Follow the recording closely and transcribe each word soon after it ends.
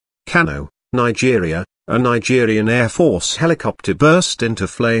Kano, Nigeria, a Nigerian Air Force helicopter burst into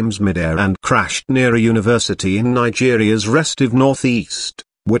flames mid-air and crashed near a university in Nigeria's restive northeast,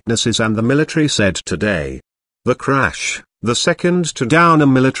 witnesses and the military said today. The crash, the second to down a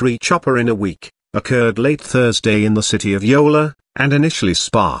military chopper in a week, occurred late Thursday in the city of Yola, and initially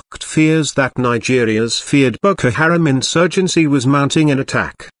sparked fears that Nigeria's feared Boko Haram insurgency was mounting an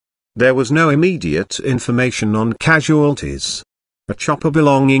attack. There was no immediate information on casualties. A chopper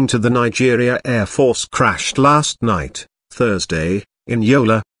belonging to the Nigeria Air Force crashed last night, Thursday, in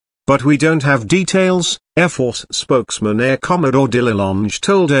Yola. But we don't have details, Air Force spokesman Air Commodore Dilalonge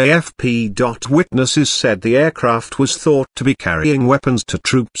told AFP. Witnesses said the aircraft was thought to be carrying weapons to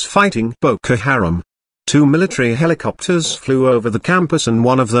troops fighting Boko Haram. 2 military helicopters flew over the campus and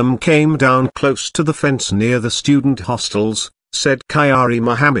one of them came down close to the fence near the student hostels, said Kayari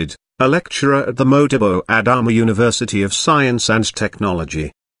Mohammed, a lecturer at the Modibo Adama University of Science and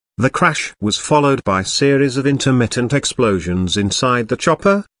Technology. The crash was followed by a series of intermittent explosions inside the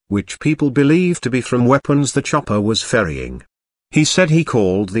chopper, which people believe to be from weapons the chopper was ferrying. He said he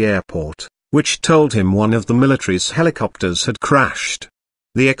called the airport, which told him one of the military's helicopters had crashed.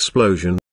 The explosion